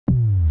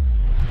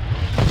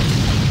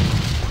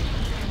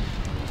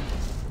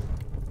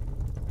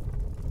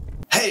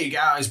Hey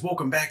guys,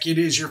 welcome back. It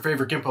is your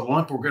favorite Gimp of the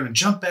Lump. We're going to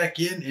jump back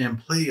in and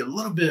play a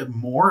little bit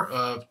more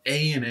of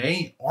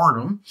A&A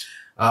Arnhem,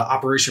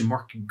 Operation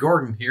Market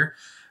Garden here.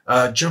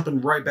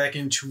 Jumping right back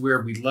into where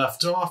we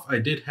left off, I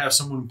did have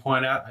someone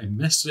point out I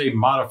missed a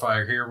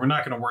modifier here. We're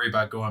not going to worry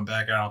about going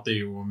back. I don't think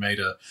it will make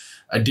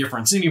a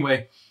difference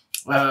anyway.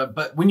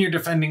 But when you're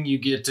defending, you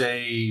get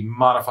a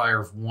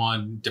modifier of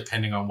 1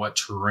 depending on what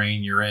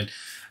terrain you're in.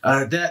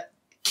 That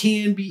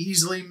can be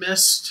easily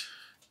missed.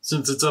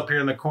 Since it's up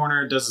here in the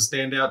corner, it doesn't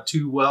stand out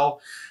too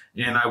well.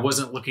 And I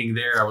wasn't looking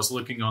there. I was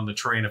looking on the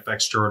terrain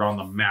effects chart on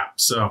the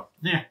map. So,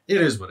 yeah, it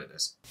is what it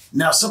is.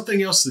 Now,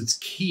 something else that's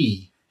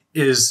key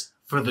is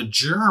for the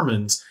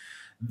Germans,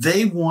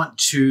 they want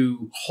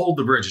to hold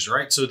the bridges,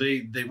 right? So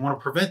they want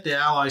to prevent the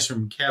Allies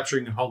from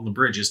capturing and holding the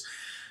bridges.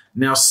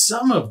 Now,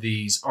 some of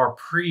these are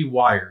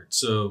pre-wired.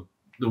 So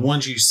the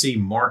ones you see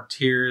marked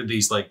here,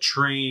 these like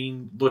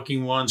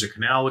train-looking ones or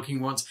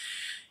canal-looking ones,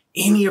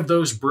 any of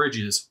those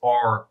bridges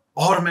are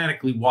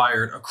automatically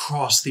wired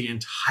across the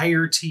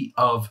entirety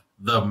of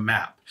the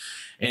map.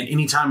 And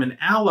anytime an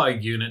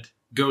allied unit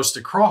goes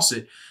to cross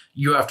it,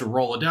 you have to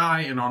roll a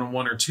die, and on a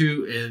 1 or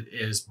 2, it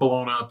is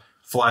blown up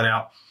flat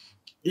out.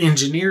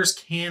 Engineers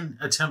can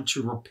attempt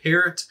to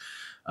repair it,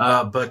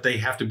 but they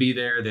have to be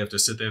there. They have to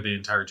sit there the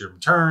entire German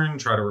turn,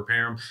 try to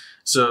repair them.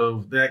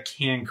 So that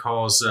can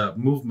cause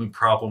movement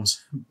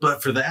problems.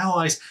 But for the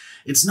Allies,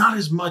 it's not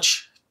as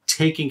much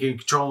taking and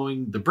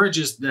controlling the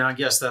bridges. Now, I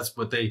guess that's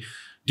what they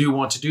do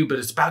want to do, but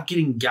it's about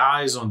getting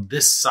guys on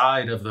this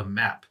side of the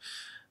map.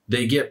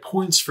 They get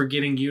points for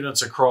getting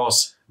units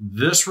across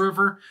this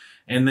river,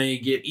 and they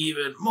get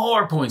even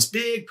more points,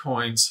 big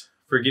points,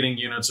 for getting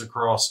units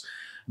across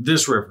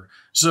this river.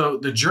 So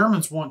the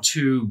Germans want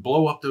to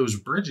blow up those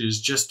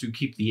bridges just to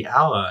keep the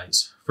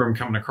Allies from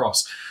coming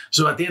across.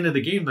 So at the end of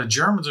the game, the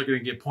Germans are going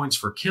to get points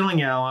for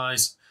killing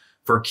Allies,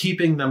 for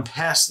keeping them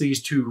past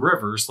these 2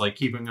 rivers, like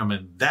keeping them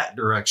in that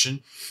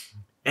direction,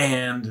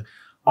 and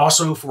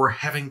also for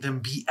having them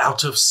be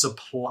out of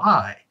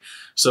supply.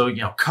 So,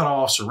 you know, cut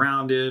off,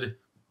 surrounded,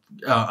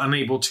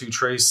 unable to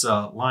trace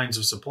lines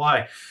of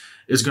supply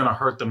is going to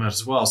hurt them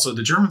as well. So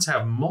the Germans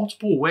have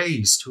multiple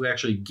ways to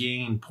actually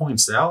gain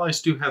points. The Allies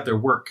do have their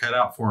work cut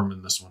out for them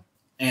in this one.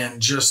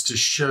 And just to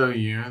show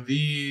you,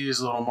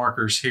 these little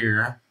markers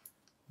here,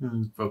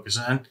 focus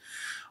in,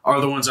 are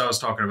the ones I was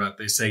talking about.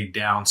 They say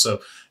down.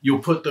 So you'll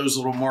put those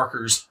little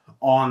markers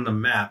on the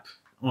map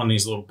on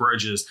these little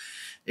bridges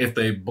if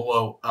they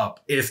blow up.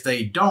 If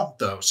they don't,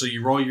 though, so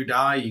you roll your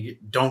die, you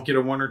don't get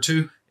a 1 or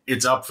 2,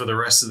 it's up for the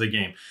rest of the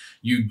game.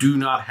 You do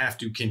not have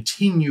to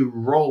continue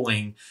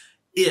rolling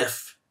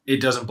if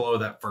it doesn't blow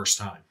that first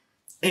time.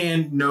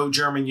 And no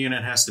German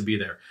unit has to be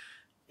there.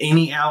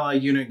 Any ally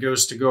unit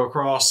goes to go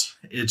across,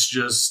 it's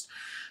just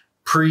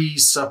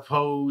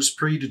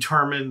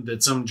predetermined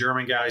that some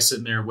German guy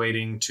sitting there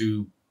waiting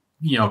to,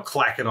 you know,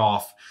 clack it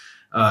off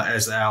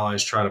as the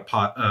Allies try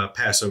to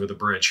pass over the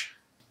bridge.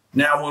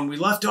 Now, when we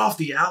left off,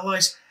 the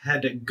Allies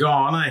had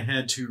gone. I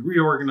had to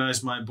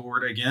reorganize my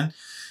board again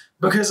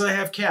because I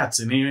have cats.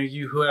 And any of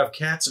you who have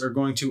cats are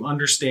going to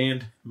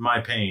understand my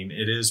pain.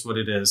 It is what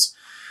it is.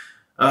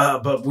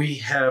 But we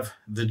have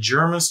the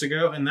Germans to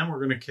go, and then we're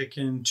going to kick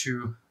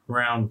into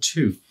round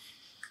 2.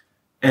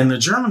 And the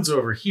Germans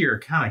over here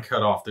kind of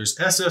cut off. There's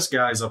SS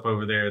guys up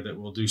over there that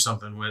we'll do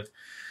something with.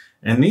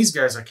 And these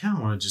guys, I kind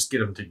of want to just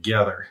get them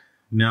together.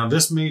 Now,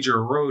 this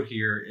major road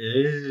here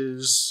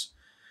is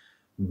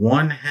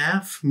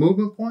 1/2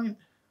 movement point,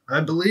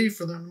 I believe,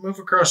 for them to move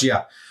across.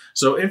 Yeah.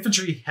 So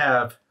infantry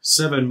have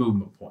 7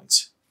 movement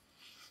points.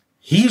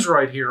 He's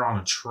right here on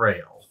a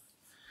trail.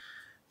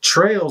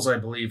 Trails, I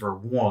believe, are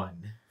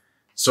 1.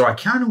 So I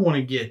kind of want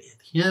to get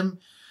him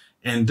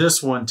and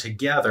this one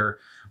together,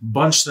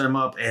 bunch them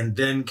up, and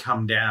then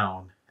come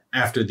down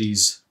after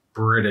these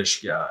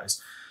British guys.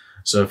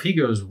 So if he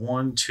goes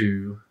 1,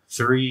 2,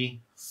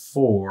 3,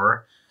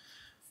 4,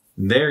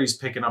 there he's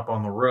picking up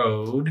on the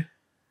road.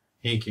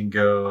 He can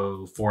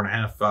go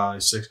 4.5,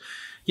 5, 6.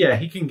 Yeah,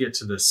 he can get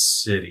to the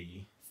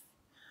city.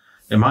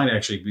 It might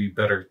actually be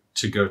better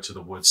to go to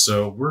the woods.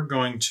 So we're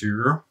going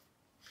to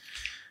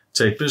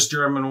take this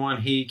German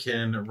one. He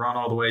can run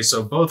all the way.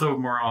 So both of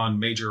them are on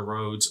major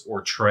roads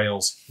or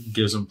trails.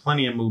 Gives them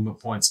plenty of movement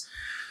points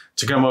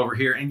to come over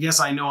here. And yes,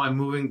 I know I'm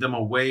moving them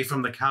away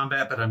from the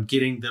combat, but I'm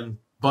getting them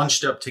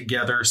bunched up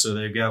together so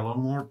they've got a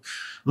little more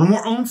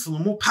oomph, a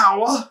little more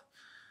power.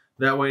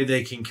 That way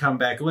they can come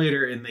back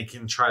later and they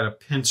can try to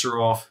pincer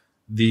off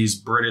these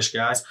British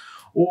guys.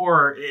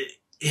 Or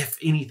if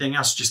anything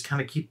else, just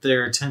kind of keep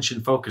their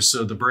attention focused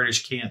so the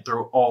British can't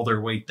throw all their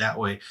weight that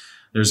way.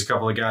 There's a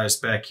couple of guys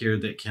back here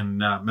that can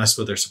mess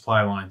with their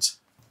supply lines.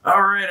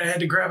 All right, I had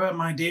to grab out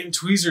my damn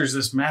tweezers.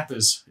 This map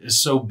is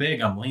so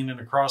big. I'm leaning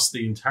across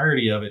the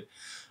entirety of it.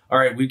 All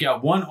right, we've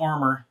got 1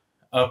 armor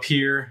up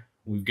here.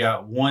 We've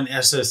got 1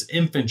 SS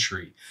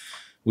infantry.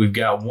 We've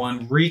got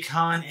 1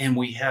 recon, and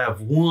we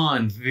have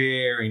 1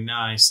 very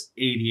nice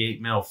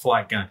 88 mil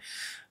flight gun.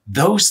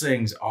 Those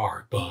things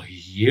are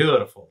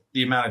beautiful,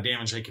 the amount of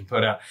damage they can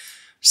put out.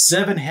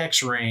 7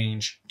 hex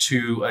range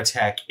to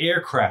attack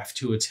aircraft,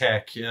 to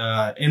attack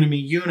enemy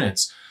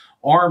units,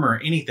 armor,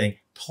 anything.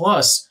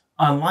 Plus,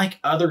 unlike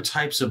other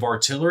types of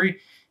artillery,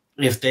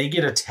 if they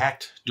get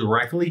attacked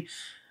directly,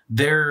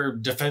 their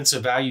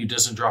defensive value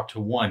doesn't drop to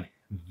 1.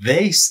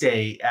 They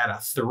stay at a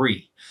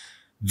 3.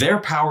 They're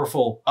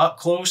powerful up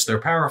close. They're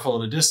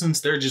powerful at a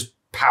distance. They're just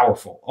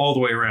powerful all the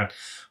way around.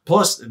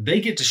 Plus,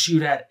 they get to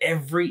shoot at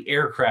every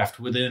aircraft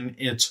within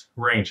its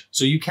range.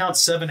 So you count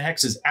 7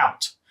 hexes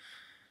out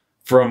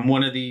from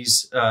one of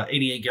these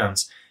 88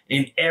 guns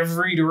in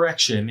every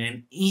direction,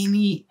 and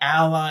any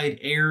allied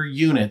air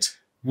unit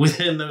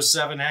within those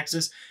 7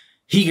 hexes,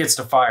 he gets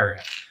to fire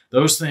at.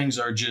 Those things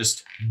are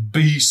just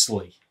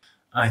beastly.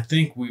 I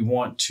think we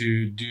want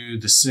to do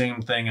the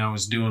same thing I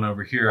was doing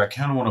over here. I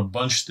kind of want to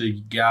bunch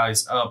the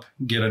guys up,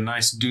 get a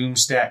nice doom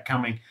stat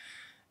coming,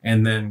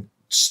 and then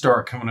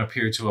start coming up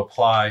here to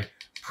apply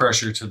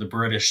pressure to the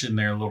British in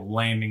their little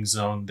landing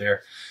zone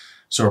there.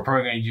 So we're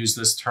probably going to use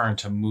this turn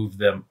to move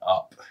them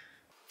up.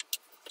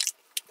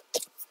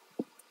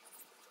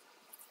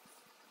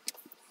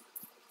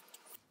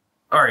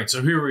 All right,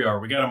 so here we are.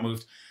 We got them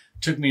moved.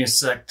 Took me a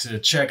sec to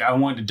check. I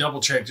wanted to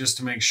double check just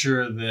to make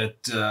sure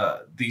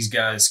that these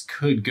guys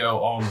could go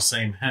all in the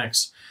same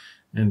hex.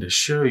 And to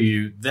show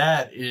you,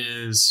 that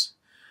is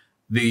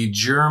the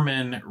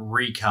German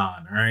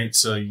Recon. All right,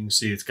 so you can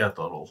see it's got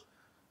the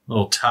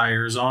little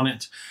tires on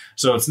it.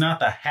 So it's not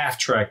the half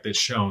track that's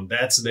shown.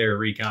 That's their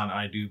Recon,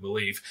 I do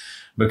believe,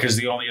 because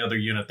the only other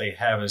unit they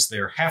have is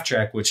their half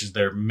track, which is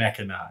their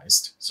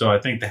mechanized. So I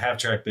think the half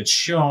track that's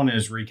shown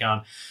as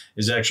Recon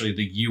is actually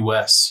the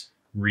US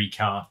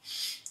Recon.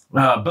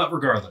 But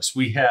regardless,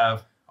 we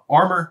have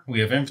armor, we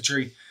have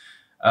infantry,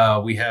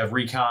 we have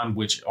recon,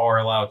 which are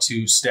allowed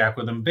to stack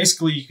with them.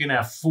 Basically, you can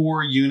have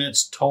 4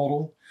 units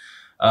total,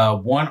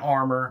 1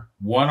 armor,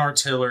 1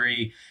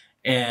 artillery,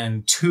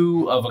 and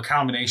 2 of a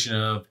combination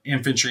of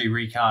infantry,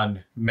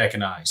 recon,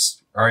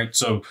 mechanized. All right,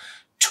 so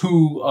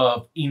 2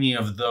 of any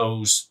of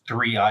those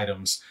 3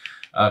 items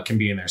can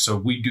be in there. So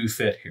we do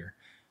fit here.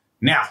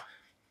 Now,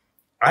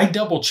 I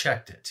double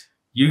checked it.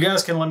 You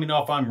guys can let me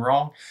know if I'm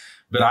wrong,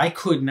 but I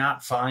could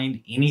not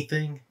find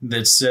anything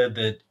that said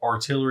that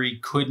artillery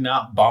could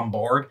not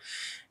bombard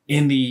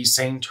in the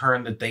same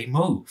turn that they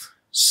move.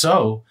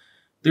 So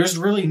there's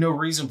really no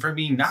reason for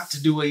me not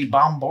to do a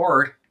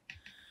bombard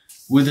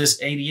with this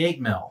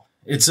 88 mil.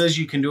 It says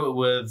you can do it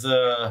with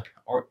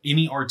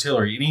any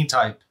artillery, any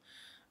type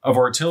of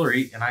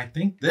artillery, and I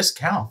think this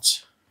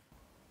counts.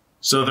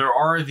 So there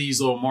are these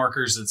little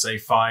markers that say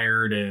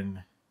fired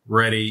and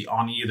ready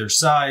on either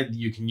side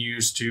you can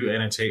use to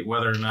annotate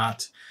whether or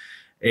not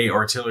a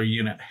artillery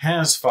unit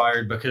has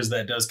fired, because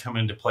that does come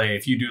into play.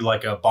 If you do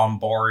like a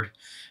bombard,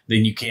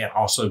 then you can't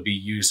also be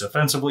used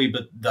offensively,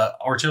 but the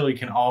artillery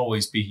can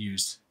always be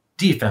used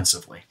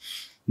defensively.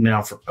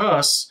 Now for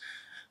us,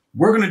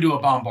 we're going to do a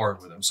bombard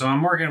with him. So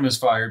I'm marking him as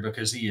fired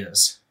because he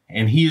is.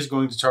 And he is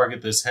going to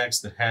target this hex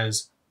that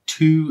has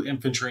 2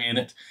 infantry in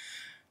it.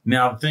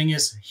 Now the thing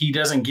is, he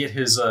doesn't get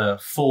his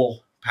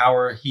full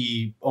power.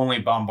 He only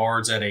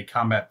bombards at a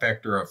combat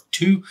factor of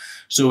 2.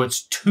 So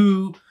it's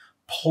 2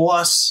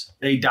 plus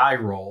a die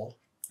roll,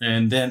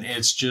 and then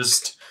it's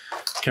just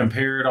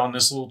compared on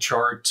this little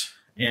chart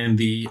and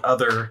the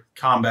other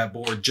combat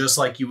board, just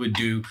like you would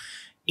do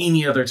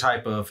any other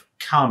type of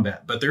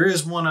combat. But there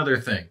is one other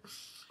thing,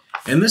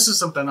 and this is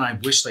something I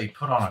wish they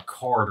put on a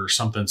card or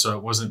something so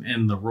it wasn't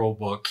in the rule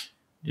book.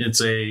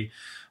 It's a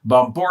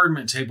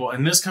bombardment table,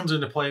 and this comes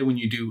into play when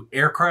you do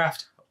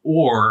aircraft,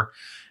 or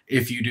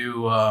if you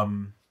do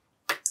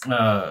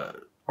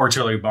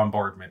artillery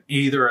bombardment.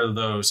 Either of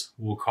those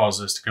will cause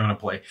this to come into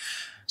play.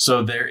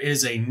 So there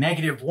is a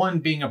 -1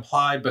 being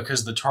applied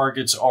because the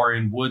targets are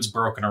in woods,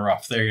 broken, or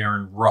rough. They are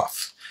in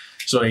rough.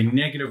 So a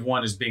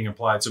 -1 is being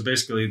applied. So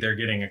basically they're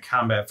getting a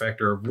combat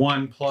factor of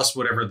 1 plus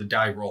whatever the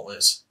die roll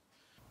is.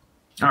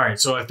 All right,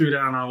 so I threw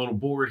down our little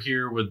board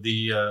here with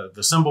the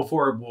symbol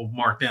for it. We'll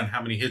mark down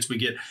how many hits we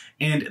get,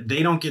 and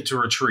they don't get to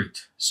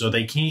retreat. So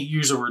they can't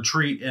use a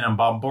retreat in a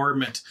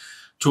bombardment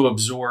to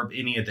absorb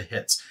any of the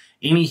hits.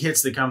 Any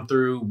hits that come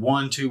through,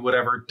 1, 2,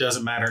 whatever,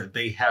 doesn't matter.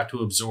 They have to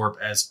absorb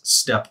as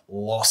step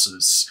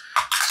losses.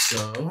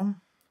 So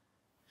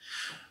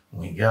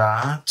we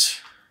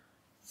got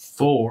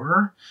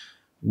 4,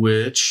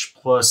 which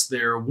plus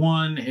their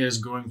 1 is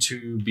going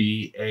to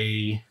be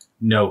a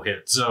no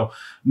hit. So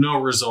no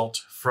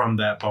result from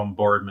that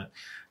bombardment.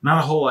 Not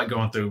a whole lot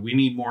going through. We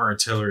need more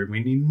artillery.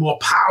 We need more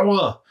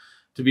power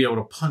to be able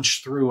to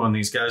punch through on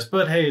these guys.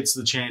 But hey, it's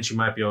the chance you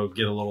might be able to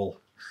get a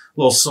little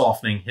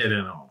softening hit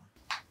in on them.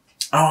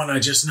 Oh, and I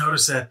just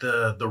noticed that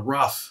the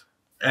rough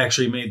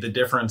actually made the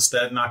difference.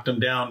 That knocked them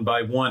down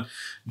by 1,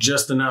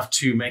 just enough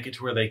to make it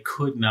to where they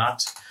could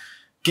not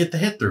get the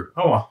hit through.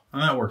 Oh, well,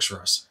 that works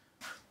for us.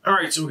 All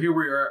right, so here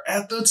we are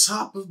at the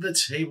top of the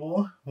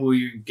table.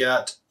 We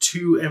got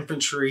 2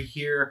 infantry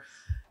here,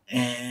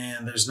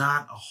 and there's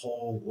not a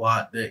whole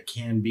lot that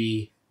can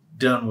be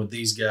done with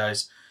these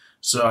guys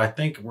So I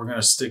think we're going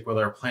to stick with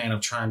our plan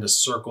of trying to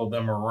circle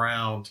them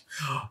around.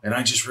 And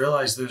I just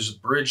realized there's a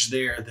bridge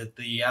there that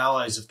the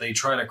Allies, if they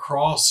try to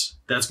cross,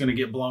 that's going to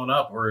get blown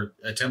up or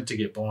attempt to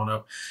get blown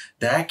up.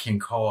 That can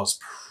cause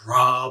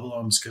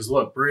problems because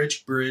look,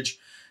 bridge,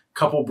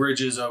 couple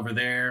bridges over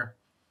there.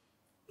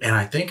 And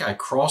I think I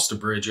crossed a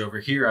bridge over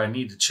here. I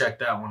need to check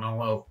that one.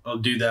 I'll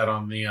do that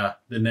on the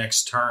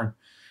next turn.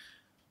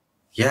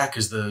 Yeah,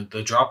 because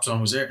the drop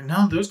zone was there.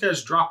 No, those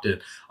guys dropped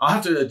it. I'll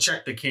have to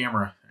check the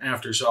camera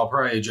after, so I'll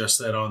probably adjust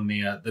that on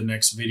the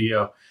next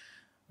video.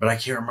 But I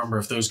can't remember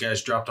if those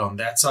guys dropped on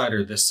that side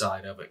or this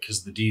side of it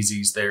because the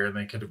DZ's there and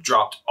they could have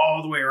dropped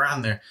all the way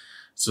around there.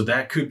 So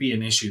that could be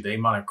an issue. They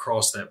might have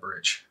crossed that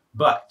bridge.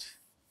 But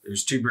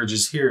there's 2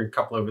 bridges here, a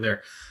couple over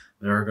there.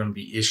 There are going to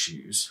be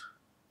issues.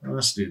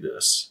 Let's do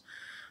this.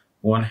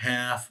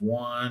 1/2,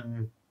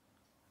 1,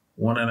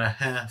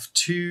 1.5,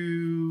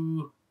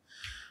 2,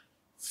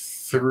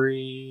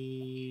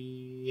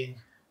 3.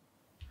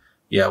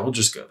 Yeah, we'll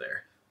just go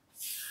there.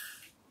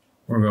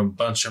 We're going to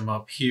bunch them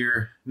up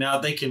here. Now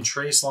they can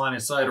trace line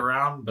of sight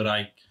around, but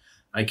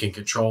I can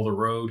control the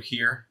road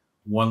here.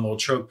 One little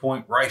choke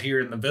point right here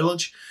in the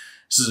village.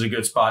 This is a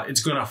good spot.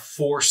 It's going to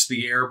force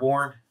the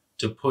airborne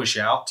to push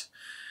out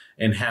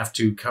and have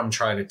to come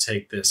try to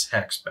take this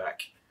hex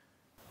back.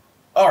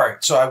 All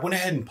right, so I went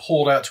ahead and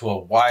pulled out to a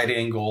wide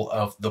angle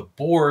of the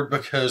board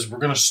because we're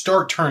going to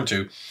start turn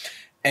 2.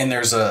 And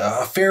there's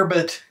a fair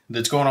bit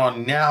that's going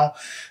on now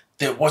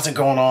that wasn't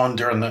going on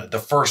during the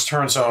first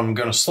turn. So I'm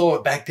going to slow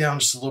it back down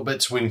just a little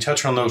bit so we can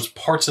touch on those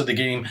parts of the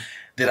game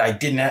that I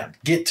did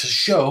not get to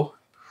show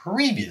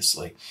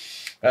previously.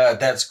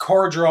 That's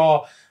card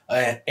draw,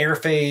 air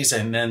phase,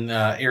 and then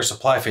air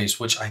supply phase,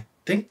 which I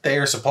think the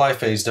air supply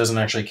phase doesn't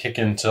actually kick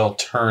in until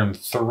turn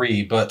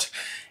 3, but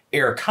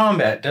air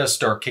combat does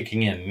start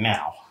kicking in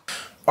now.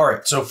 All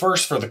right, so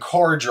first for the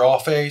card draw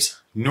phase.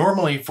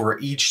 Normally for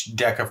each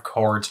deck of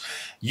cards,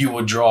 you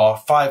would draw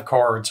 5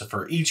 cards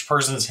for each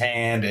person's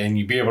hand and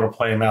you'd be able to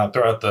play them out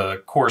throughout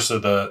the course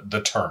of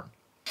the turn.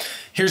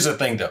 Here's the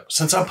thing though,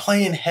 since I'm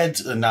playing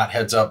not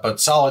heads up, but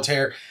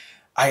solitaire,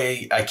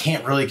 I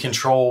can't really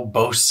control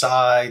both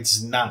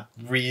sides, not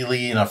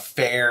really in a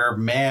fair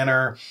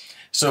manner.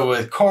 So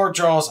with card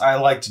draws, I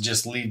like to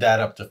just leave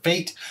that up to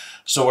fate.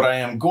 So what I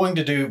am going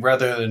to do,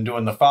 rather than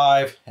doing the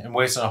 5 and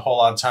wasting a whole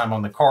lot of time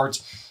on the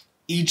cards,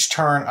 each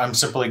turn, I'm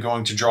simply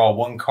going to draw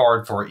 1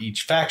 card for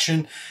each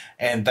faction,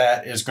 and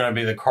that is going to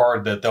be the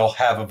card that they'll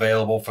have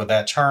available for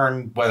that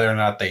turn, whether or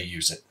not they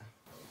use it.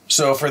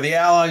 So for the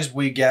Allies,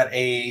 we get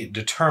a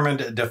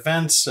determined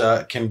defense,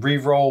 can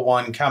re-roll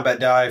 1 combat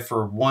die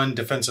for 1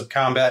 defensive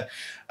combat,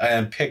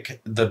 and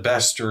pick the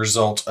best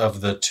result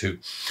of the 2.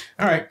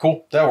 All right,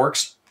 cool, that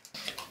works.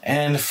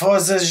 And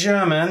for the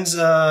Germans,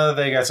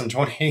 they got some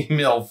 20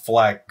 mil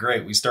flak.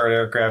 Great, we start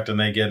aircraft and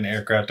they get an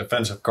aircraft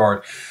defensive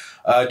card.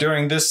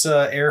 During this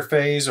air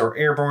phase or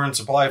airborne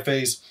supply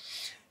phase,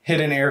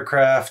 hit an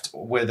aircraft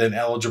with an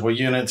eligible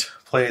unit,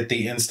 play at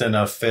the instant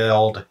of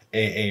failed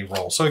AA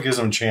roll. So it gives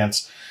them a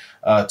chance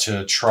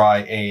to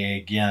try AA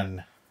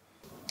again.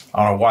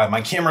 I don't know why.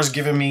 My camera's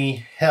giving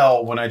me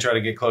hell when I try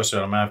to get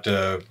closer. I'm going to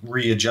have to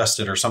readjust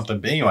it or something.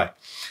 But anyway,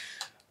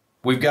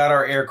 we've got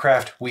our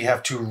aircraft. We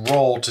have to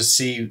roll to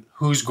see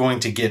who's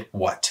going to get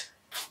what.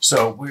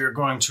 So we are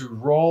going to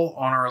roll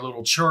on our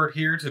little chart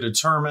here to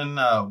determine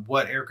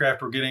what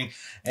aircraft we're getting.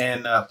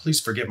 And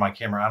please forgive my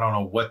camera. I don't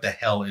know what the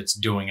hell it's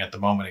doing at the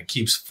moment. It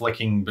keeps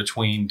flicking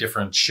between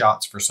different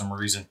shots for some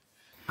reason.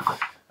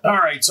 All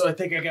right, so I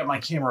think I got my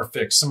camera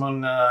fixed.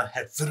 Someone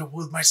had fiddled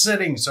with my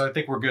settings, so I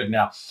think we're good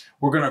now.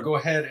 We're going to go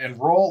ahead and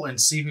roll and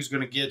see who's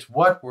going to get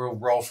what. We'll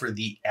roll for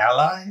the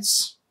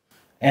Allies.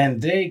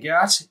 And they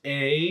got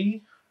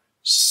a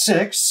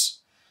 6.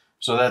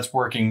 So that's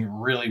working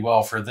really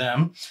well for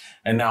them.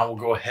 And now we'll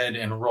go ahead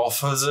and roll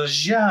for the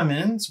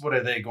Germans. What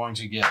are they going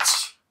to get?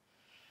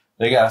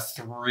 They got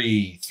a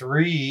 3.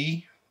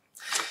 3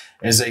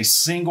 is a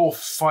single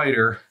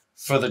fighter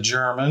for the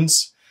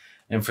Germans.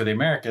 And for the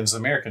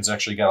Americans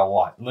actually got a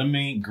lot. Let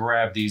me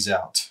grab these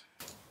out.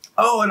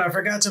 Oh, and I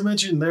forgot to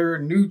mention there are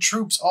new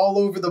troops all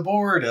over the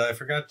board. I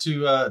forgot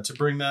to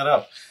bring that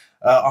up.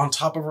 On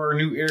top of our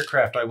new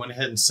aircraft, I went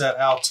ahead and set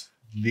out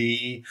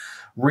the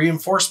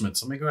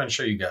reinforcements. Let me go ahead and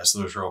show you guys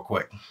those real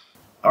quick.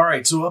 All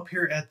right, so up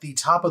here at the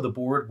top of the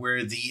board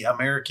where the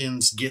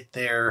Americans get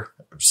their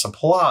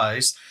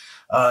supplies,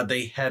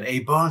 they had a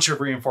bunch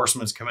of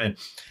reinforcements come in.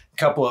 A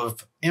couple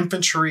of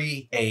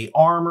infantry, a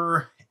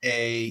armor,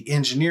 a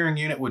engineering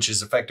unit, which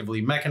is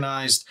effectively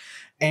mechanized,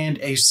 and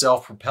a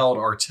self-propelled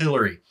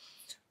artillery.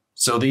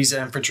 So these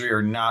infantry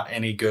are not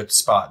any good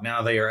spot.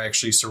 Now they are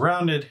actually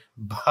surrounded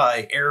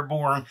by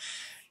airborne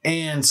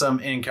and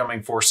some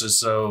incoming forces,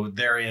 so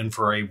they're in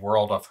for a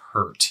world of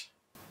hurt.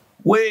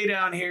 Way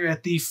down here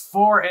at the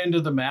far end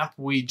of the map,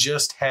 we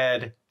just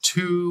had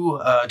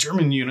 2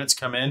 German units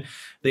come in.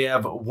 They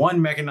have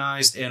 1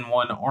 mechanized and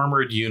 1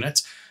 armored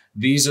unit.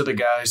 These are the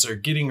guys that are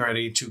getting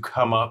ready to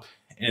come up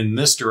in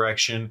this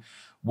direction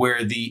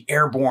where the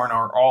airborne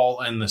are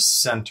all in the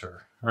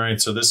center,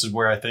 right? So this is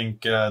where I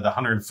think the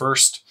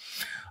 101st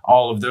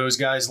All of those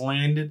guys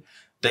landed.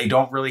 They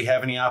don't really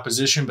have any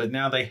opposition, but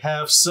now they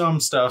have some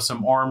stuff,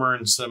 some armor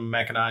and some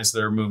mechanized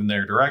that are moving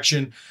their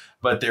direction,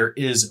 but there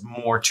is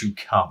more to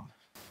come.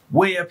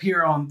 Way up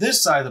here on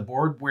this side of the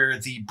board where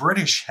the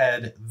British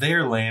had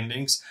their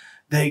landings,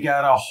 they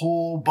got a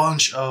whole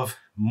bunch of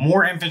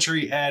more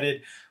infantry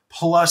added,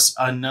 plus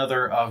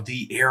another of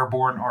the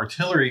airborne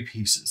artillery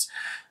pieces.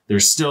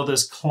 There's still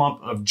this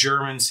clump of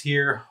Germans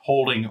here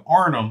holding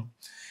Arnhem,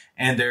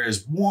 and there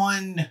is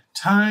one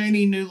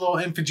tiny new little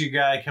infantry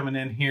guy coming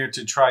in here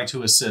to try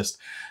to assist.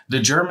 The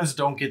Germans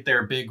don't get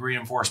their big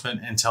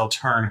reinforcement until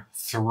turn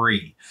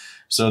 3.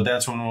 So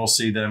that's when we'll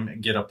see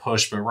them get a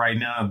push. But right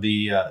now,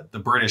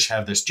 the British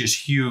have this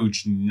just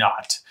huge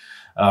knot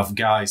of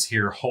guys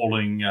here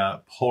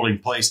holding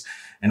place.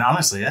 And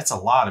honestly, that's a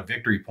lot of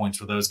victory points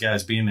for those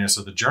guys being there.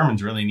 So the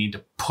Germans really need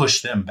to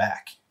push them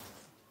back.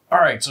 All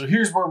right, so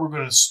here's where we're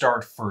going to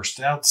start first.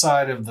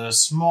 Outside of the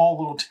small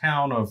little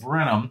town of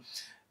Arnhem,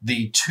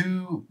 the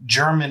 2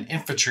 German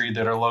infantry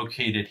that are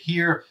located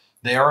here,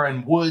 they are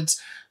in woods,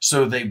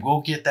 so they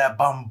will get that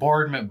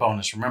bombardment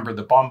bonus. Remember,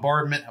 the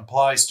bombardment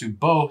applies to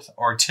both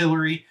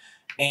artillery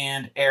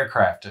and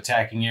aircraft,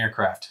 attacking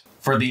aircraft.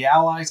 For the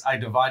Allies, I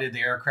divided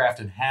the aircraft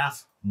in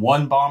half,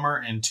 1 bomber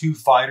and 2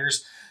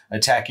 fighters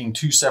attacking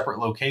 2 separate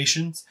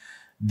locations.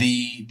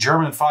 The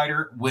German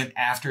fighter went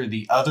after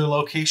the other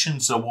location,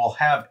 so we'll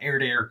have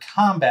air-to-air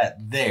combat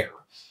there.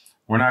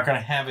 We're not going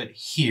to have it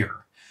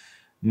here.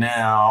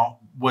 Now,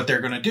 what they're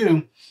going to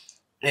do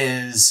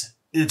is,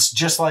 it's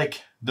just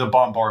like the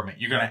bombardment.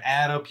 You're going to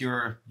add up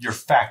your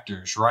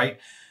factors, right?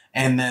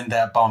 And then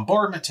that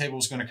bombardment table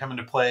is going to come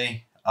into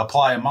play,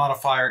 apply a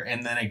modifier,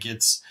 and then it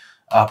gets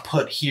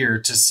put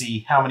here to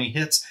see how many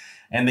hits.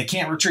 And they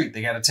can't retreat.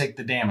 They got to take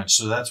the damage.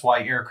 So that's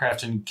why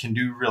aircraft can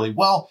do really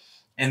well.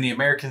 And the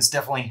Americans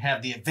definitely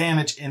have the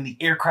advantage in the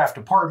aircraft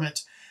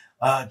department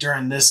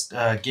during this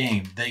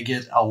game. They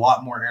get a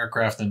lot more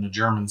aircraft than the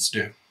Germans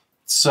do.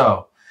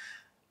 So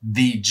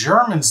the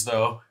Germans,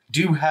 though,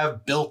 do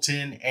have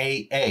built-in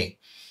AA.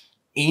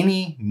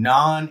 Any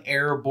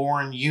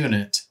non-airborne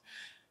unit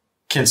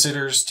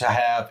considers to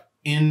have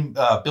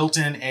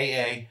built-in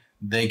AA.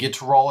 They get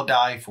to roll a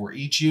die for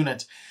each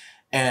unit.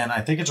 And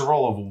I think it's a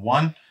roll of a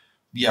 1.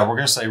 Yeah, we're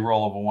going to say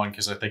roll of a 1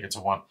 because I think it's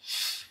a 1.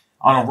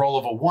 On a roll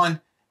of a 1,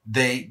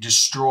 they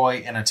destroy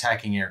an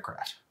attacking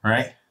aircraft,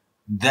 right?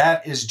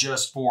 That is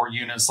just for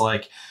units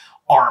like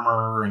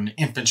armor and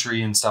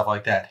infantry and stuff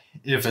like that.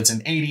 If it's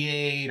an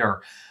 88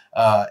 or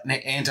an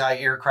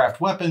anti-aircraft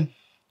weapon,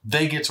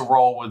 they get to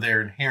roll with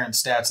their inherent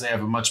stats. They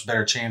have a much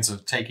better chance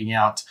of taking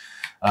out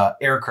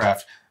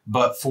aircraft.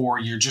 But for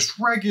your just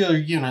regular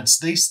units,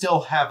 they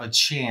still have a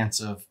chance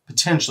of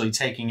potentially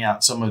taking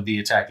out some of the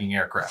attacking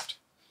aircraft.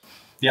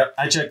 Yep,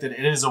 I checked it.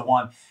 It is a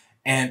 1.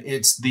 And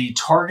it's the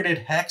targeted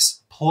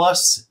hex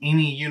plus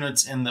any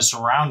units in the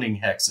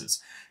surrounding hexes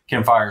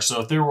can fire.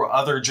 So if there were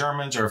other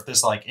Germans, or if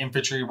this like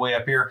infantry way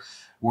up here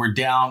were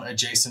down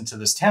adjacent to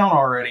this town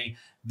already,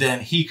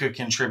 then he could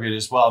contribute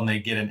as well, and they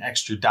get an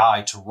extra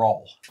die to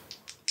roll.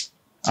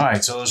 All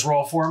right, so let's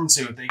roll for them and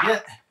see what they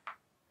get.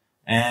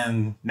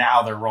 And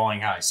now they're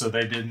rolling high. So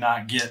they did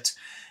not get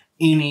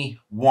any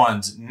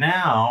 1s.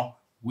 Now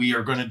we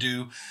are going to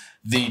do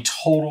the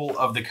total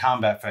of the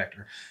combat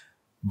factor.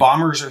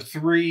 Bombers are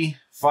 3,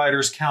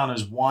 fighters count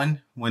as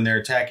 1 when they're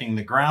attacking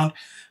the ground.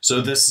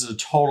 So this is a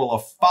total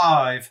of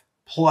 5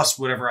 plus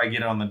whatever I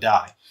get on the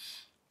die.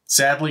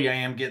 Sadly, I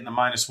am getting the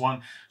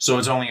 -1, so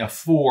it's only a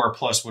 4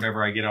 plus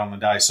whatever I get on the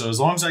die. So as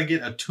long as I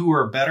get a 2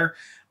 or better,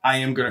 I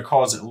am going to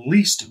cause at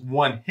least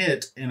 1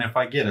 hit. And if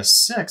I get a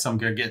 6, I'm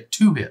going to get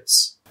 2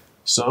 hits.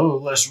 So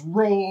let's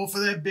roll for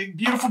that big,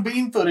 beautiful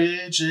bean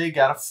footage. They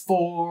got a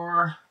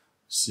 4.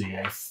 See,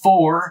 a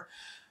 4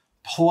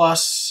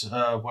 plus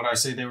what I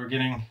say they were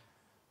getting,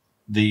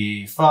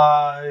 the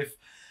 5.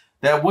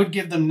 That would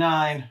give them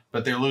 9,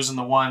 but they're losing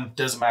the 1.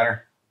 Doesn't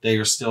matter. They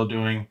are still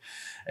doing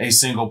a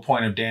single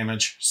point of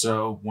damage.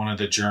 So one of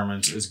the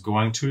Germans is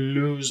going to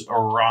lose a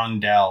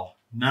rondel.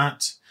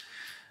 Not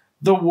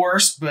the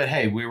worst, but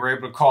hey, we were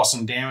able to cause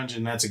some damage,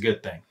 and that's a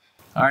good thing.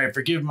 All right,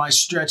 forgive my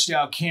stretched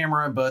out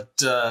camera, but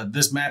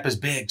this map is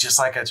big, just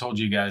like I told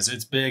you guys.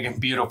 It's big and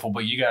beautiful,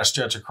 but you got to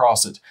stretch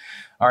across it.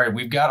 All right,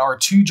 we've got our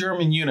 2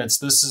 German units.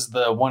 This is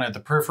the one at the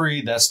periphery.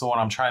 That's the one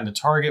I'm trying to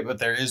target, but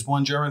there is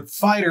 1 German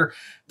fighter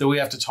that we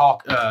have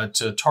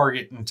to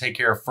target and take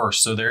care of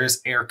first. So there is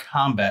air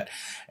combat,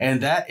 and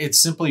that it's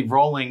simply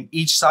rolling.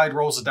 Each side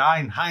rolls a die,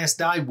 and highest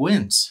die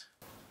wins.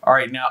 All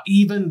right, now,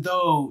 even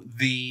though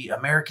the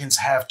Americans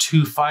have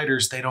 2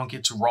 fighters, they don't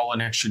get to roll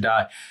an extra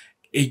die.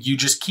 You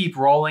just keep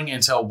rolling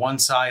until one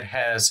side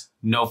has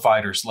no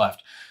fighters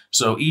left.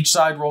 So each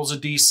side rolls a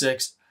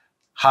d6,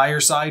 higher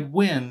side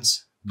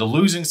wins. The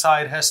losing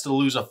side has to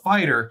lose a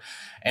fighter.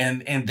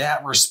 And in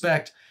that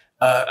respect,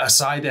 a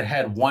side that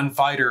had 1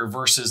 fighter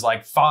versus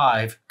like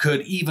 5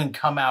 could even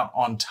come out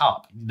on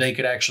top. They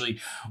could actually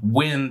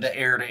win the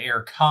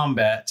air-to-air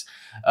combat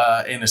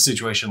in a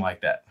situation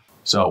like that.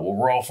 So we'll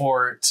roll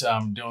for it.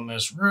 I'm doing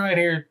this right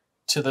here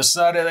to the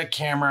side of the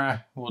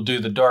camera. We'll do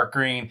the dark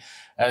green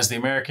as the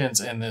Americans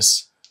and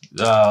this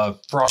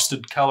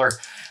frosted color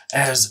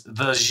as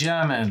the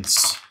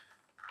Germans.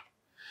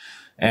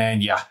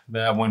 And yeah,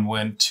 that one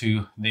went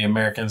to the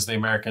Americans. The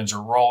Americans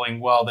are rolling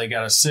well. They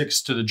got a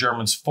 6 to the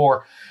Germans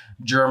 4.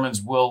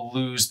 Germans will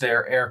lose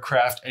their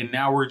aircraft. And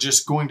now we're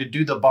just going to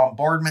do the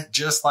bombardment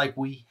just like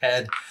we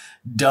had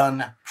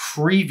done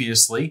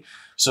previously.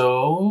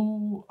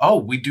 So, oh,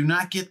 we do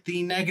not get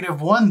the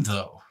 -1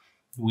 though.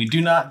 We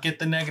do not get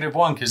the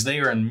 -1 because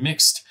they are in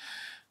mixed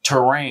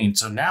terrain.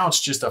 So now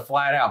it's just a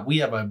flat out. We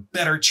have a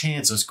better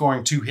chance of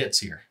scoring 2 hits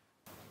here.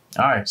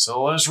 All right,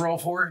 so let's roll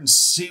for it and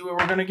see what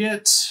we're going to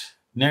get.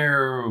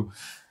 No,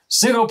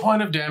 single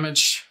point of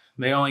damage.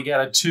 They only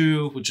got a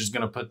 2, which is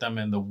going to put them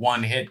in the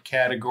 1-hit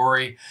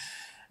category.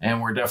 And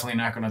we're definitely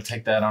not going to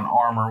take that on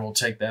armor. We'll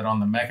take that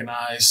on the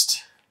mechanized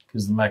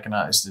because the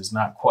mechanized is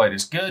not quite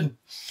as good.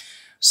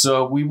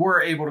 So we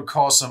were able to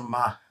cause some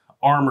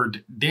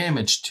armored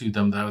damage to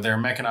them, though. Their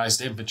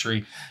mechanized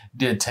infantry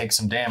did take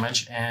some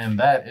damage. And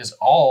that is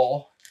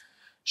all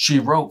she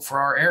wrote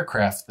for our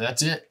aircraft.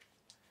 That's it.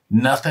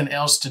 Nothing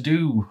else to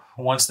do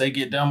once they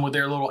get done with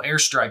their little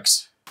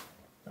airstrikes.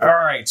 All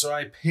right, so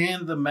I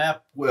panned the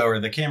map or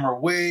the camera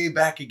way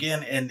back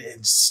again, and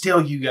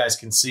still you guys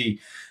can see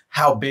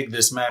how big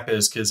this map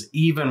is, because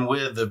even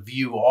with the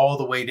view all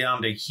the way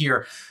down to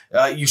here,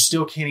 you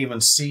still can't even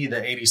see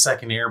the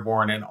 82nd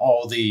Airborne and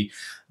all the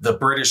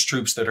British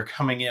troops that are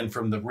coming in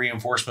from the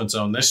reinforcement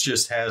zone. This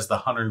just has the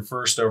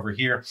 101st over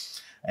here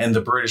and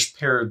the British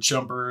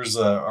parajumpers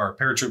or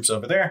paratroops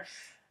over there.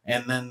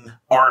 And then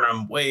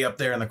Arnhem way up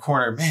there in the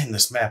corner. Man,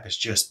 this map is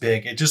just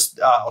big. It just,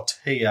 I'll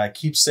tell you, I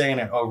keep saying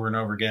it over and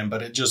over again,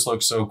 but it just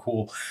looks so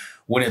cool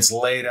when it's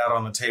laid out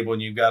on the table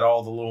and you've got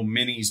all the little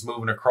minis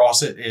moving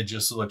across it. It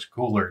just looks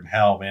cooler than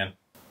hell, man.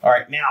 All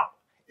right, now,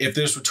 if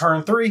this were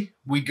turn 3,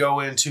 we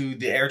go into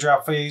the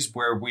airdrop phase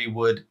where we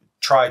would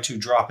try to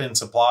drop in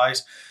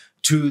supplies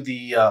to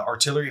the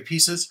artillery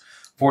pieces.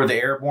 For the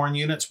airborne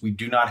units, we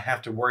do not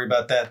have to worry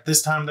about that.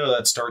 This time, though,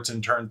 that starts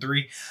in turn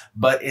 3.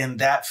 But in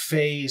that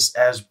phase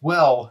as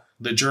well,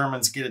 the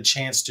Germans get a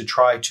chance to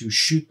try to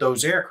shoot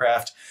those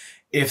aircraft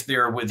if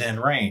they're within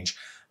range.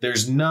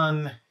 There's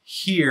none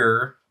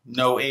here,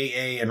 no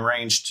AA in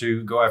range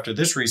to go after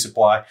this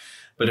resupply.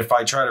 But if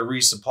I try to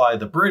resupply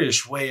the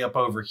British way up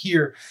over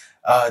here,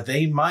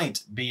 they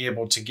might be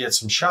able to get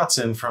some shots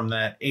in from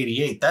that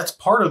 88. That's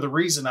part of the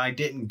reason I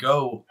didn't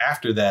go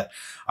after that.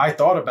 I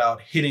thought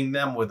about hitting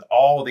them with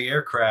all the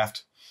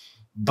aircraft,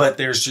 but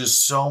there's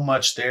just so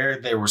much there.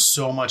 There was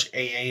so much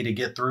AA to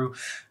get through.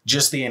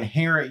 Just the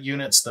inherent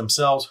units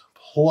themselves,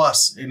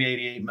 plus an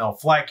 88 mil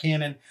flat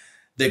cannon.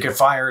 They could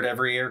fire at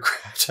every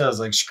aircraft. I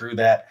was like, screw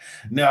that.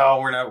 No,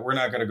 we're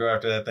not going to go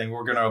after that thing.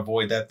 We're going to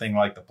avoid that thing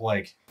like the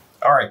plague.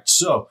 All right,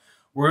 so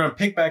we're going to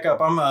pick back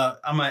up. I'm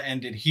gonna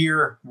end it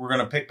here. We're going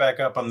to pick back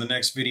up on the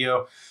next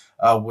video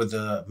with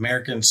the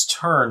Americans'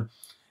 turn.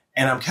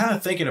 And I'm kind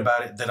of thinking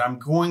about it that I'm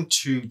going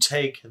to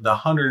take the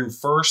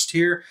 101st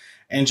here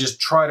and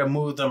just try to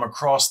move them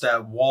across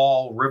that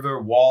wall,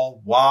 river,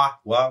 wall,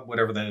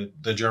 whatever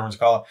the Germans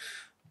call it.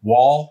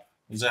 Wall,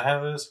 is that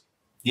how it is?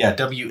 Yeah,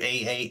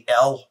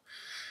 W-A-A-L.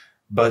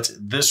 But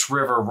this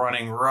river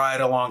running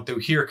right along through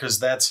here, because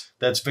that's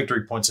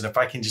victory points. And if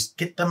I can just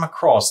get them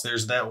across,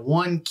 there's that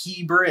one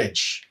key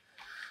bridge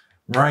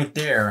right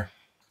there,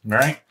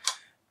 right?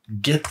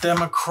 Get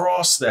them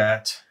across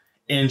that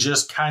and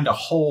just kind of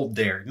hold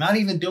there. Not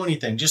even do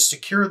anything. Just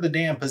secure the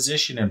damn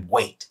position and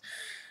wait.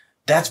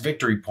 That's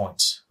victory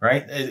points,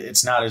 right?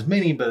 It's not as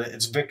many, but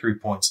it's victory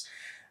points.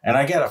 And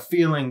I got a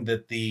feeling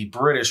that the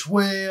British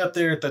way up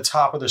there at the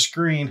top of the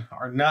screen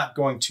are not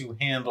going to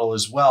handle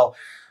as well,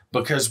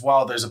 because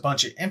while there's a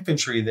bunch of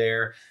infantry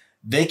there,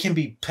 they can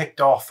be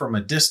picked off from a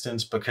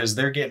distance because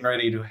they're getting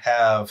ready to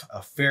have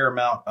a fair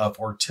amount of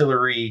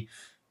artillery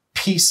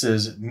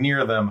pieces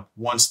near them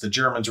once the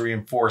Germans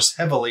reinforce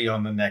heavily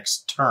on the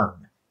next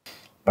turn.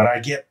 But I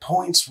get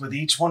points with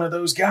each one of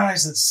those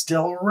guys that's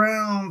still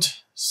around,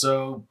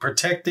 so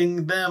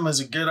protecting them is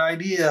a good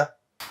idea.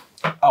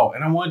 Oh,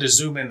 and I wanted to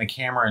zoom in the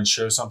camera and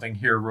show something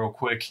here real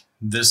quick.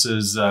 This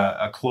is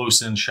a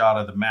close-in shot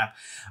of the map.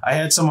 I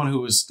had someone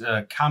who was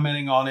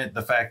commenting on it,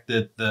 the fact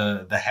that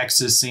the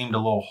hexes seemed a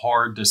little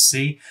hard to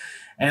see.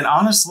 And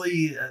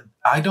honestly,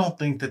 I don't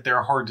think that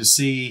they're hard to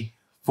see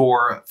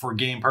for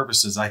game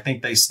purposes. I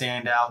think they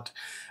stand out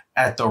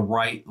at the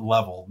right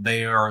level.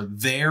 They are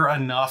there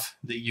enough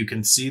that you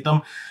can see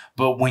them.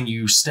 But when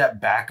you step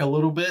back a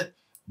little bit,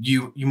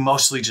 you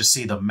mostly just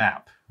see the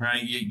map.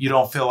 Right? You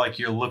don't feel like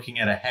you're looking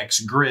at a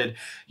hex grid.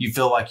 You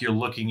feel like you're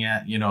looking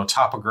at, a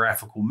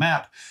topographical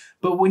map.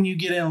 But when you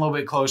get in a little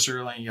bit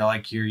closer,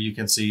 like here, you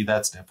can see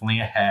that's definitely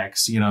a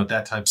hex,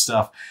 that type of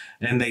stuff.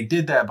 And they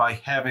did that by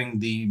having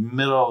the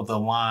middle of the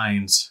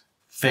lines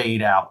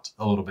fade out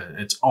a little bit.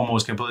 It's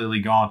almost completely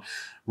gone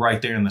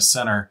right there in the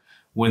center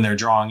when they're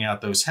drawing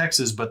out those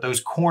hexes. But those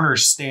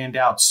corners stand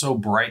out so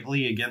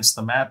brightly against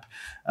the map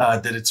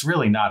that it's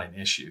really not an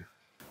issue.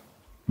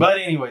 But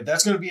anyway,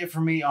 that's going to be it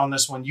for me on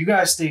this one. You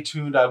guys stay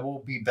tuned. I will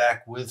be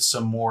back with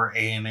some more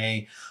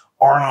ANA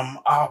Arnhem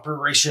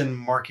Operation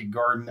Market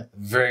Garden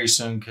very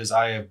soon, because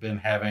I have been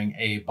having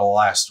a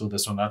blast with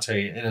this one. I'll tell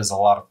you, it is a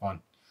lot of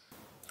fun.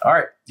 All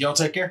right, y'all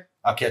take care.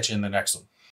 I'll catch you in the next one.